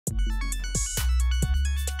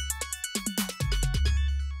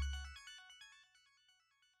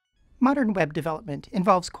Modern web development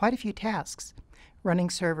involves quite a few tasks: running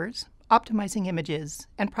servers, optimizing images,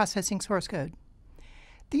 and processing source code.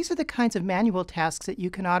 These are the kinds of manual tasks that you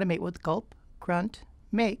can automate with Gulp, Grunt,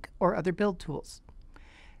 Make, or other build tools.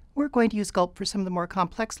 We're going to use Gulp for some of the more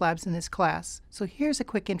complex labs in this class, so here's a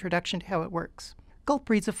quick introduction to how it works. Gulp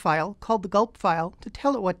reads a file called the Gulp file to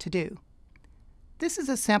tell it what to do. This is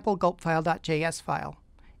a sample gulpfile.js file.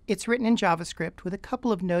 It's written in JavaScript with a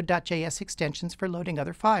couple of node.js extensions for loading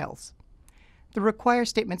other files. The require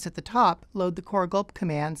statements at the top load the core Gulp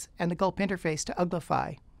commands and the Gulp interface to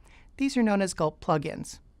Uglify. These are known as Gulp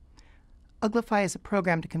plugins. Uglify is a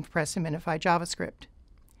program to compress and minify JavaScript.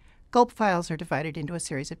 Gulp files are divided into a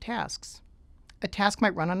series of tasks. A task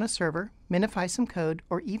might run on a server, minify some code,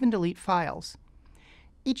 or even delete files.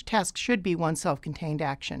 Each task should be one self-contained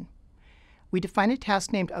action. We define a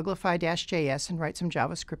task named uglify-js and write some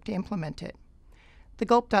JavaScript to implement it. The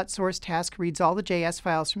gulp.source task reads all the JS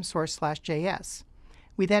files from source/js.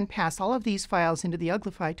 We then pass all of these files into the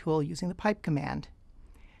Uglify tool using the pipe command.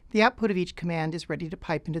 The output of each command is ready to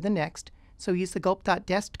pipe into the next, so we use the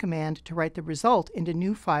gulp.dest command to write the result into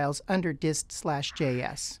new files under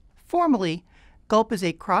dist/js. Formally, Gulp is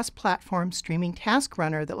a cross-platform streaming task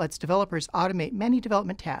runner that lets developers automate many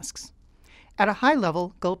development tasks. At a high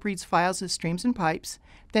level, Gulp reads files as streams and pipes,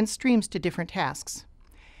 then streams to different tasks.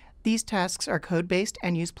 These tasks are code-based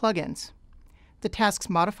and use plugins. The tasks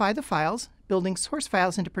modify the files, building source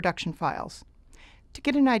files into production files. To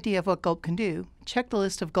get an idea of what Gulp can do, check the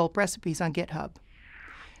list of Gulp recipes on GitHub.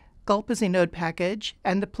 Gulp is a node package,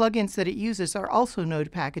 and the plugins that it uses are also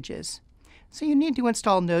node packages. So you need to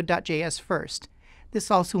install node.js first.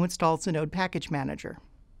 This also installs the Node Package Manager.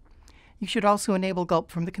 You should also enable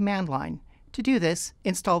Gulp from the command line. To do this,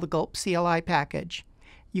 install the Gulp CLI package.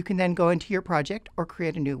 You can then go into your project or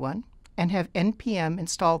create a new one and have npm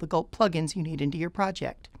install the Gulp plugins you need into your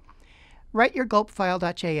project. Write your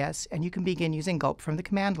gulpfile.js and you can begin using Gulp from the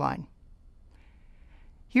command line.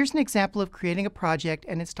 Here's an example of creating a project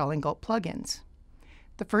and installing Gulp plugins.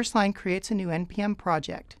 The first line creates a new npm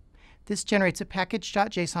project. This generates a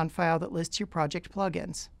package.json file that lists your project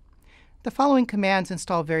plugins. The following commands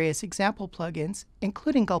install various example plugins,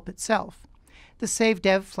 including Gulp itself. The save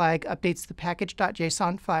dev flag updates the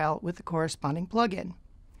package.json file with the corresponding plugin.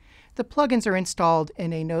 The plugins are installed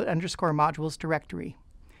in a node_modules directory.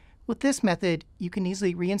 With this method, you can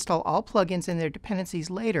easily reinstall all plugins and their dependencies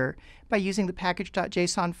later by using the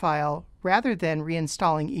package.json file rather than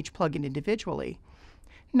reinstalling each plugin individually.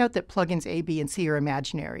 Note that plugins A, B, and C are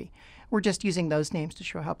imaginary. We're just using those names to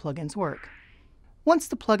show how plugins work. Once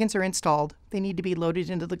the plugins are installed, they need to be loaded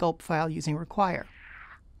into the Gulp file using require.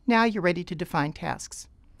 Now you're ready to define tasks.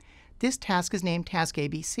 This task is named task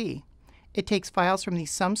ABC. It takes files from the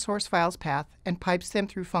sum source files path and pipes them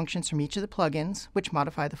through functions from each of the plugins, which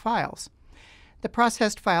modify the files. The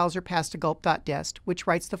processed files are passed to gulp.dest, which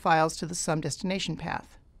writes the files to the sum destination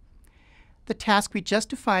path. The task we just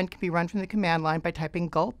defined can be run from the command line by typing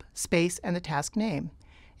gulp, space, and the task name.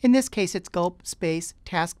 In this case, it's gulp, space,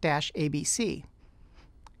 task-abc.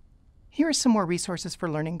 Here are some more resources for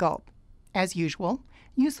learning Gulp. As usual,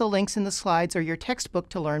 use the links in the slides or your textbook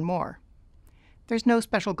to learn more. There's no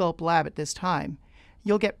special Gulp lab at this time.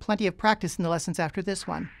 You'll get plenty of practice in the lessons after this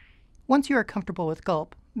one. Once you are comfortable with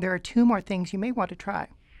Gulp, there are two more things you may want to try.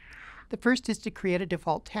 The first is to create a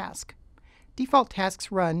default task. Default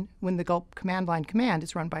tasks run when the Gulp command line command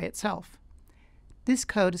is run by itself. This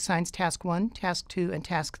code assigns task 1, task 2, and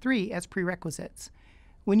task 3 as prerequisites.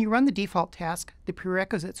 When you run the default task, the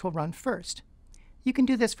prerequisites will run first. You can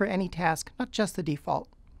do this for any task, not just the default.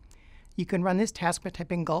 You can run this task by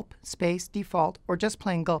typing gulp, space, default, or just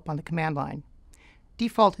plain gulp on the command line.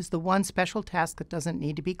 Default is the one special task that doesn't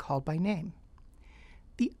need to be called by name.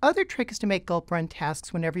 The other trick is to make Gulp run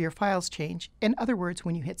tasks whenever your files change, in other words,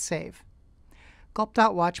 when you hit save.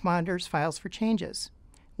 Gulp.watch monitors files for changes.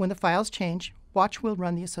 When the files change, watch will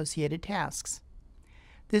run the associated tasks.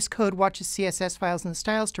 This code watches CSS files in the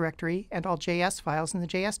styles directory and all JS files in the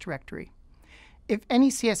JS directory. If any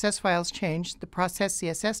CSS files change, the process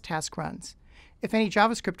CSS task runs. If any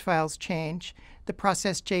JavaScript files change, the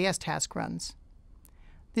process JS task runs.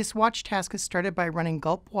 This watch task is started by running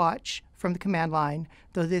gulp watch from the command line,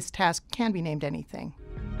 though this task can be named anything.